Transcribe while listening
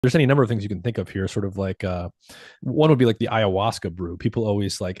there's any number of things you can think of here, sort of like one would be like the ayahuasca brew. People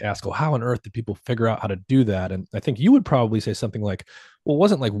always like ask, oh, how on earth did people figure out how to do that? And I think you would probably say something like, well, it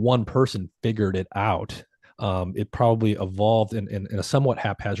wasn't like one person figured it out. It probably evolved in a somewhat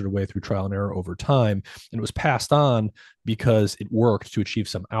haphazard way through trial and error over time. And it was passed on because it worked to achieve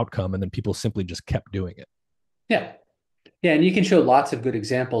some outcome. And then people simply just kept doing it. Yeah. Yeah, and you can show lots of good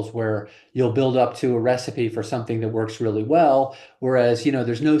examples where you'll build up to a recipe for something that works really well, whereas,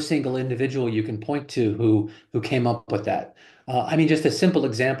 there's no single individual you can point to who came up with that. I mean, just a simple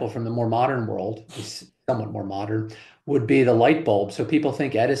example from the more modern world, is somewhat more modern, would be the light bulb. So people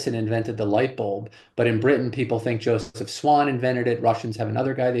think Edison invented the light bulb, but in Britain, people think Joseph Swan invented it. Russians have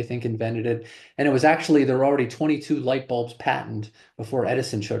another guy they think invented it. And it was actually, there were already 22 light bulbs patented before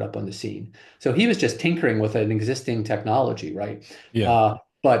Edison showed up on the scene. So he was just tinkering with an existing technology, right? Yeah.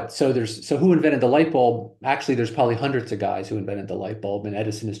 But so who invented the light bulb? Actually, there's probably hundreds of guys who invented the light bulb, and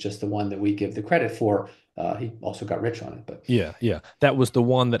Edison is just the one that we give the credit for. He also got rich on it, but Yeah, yeah. That was the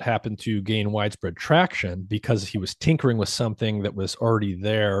one that happened to gain widespread traction because he was tinkering with something that was already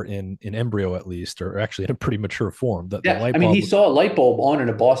there in embryo at least, or actually in a pretty mature form. The yeah, I light mean, he bulb. saw a light bulb on in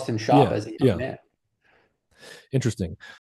a Boston shop Yeah, as a young yeah. man. Interesting.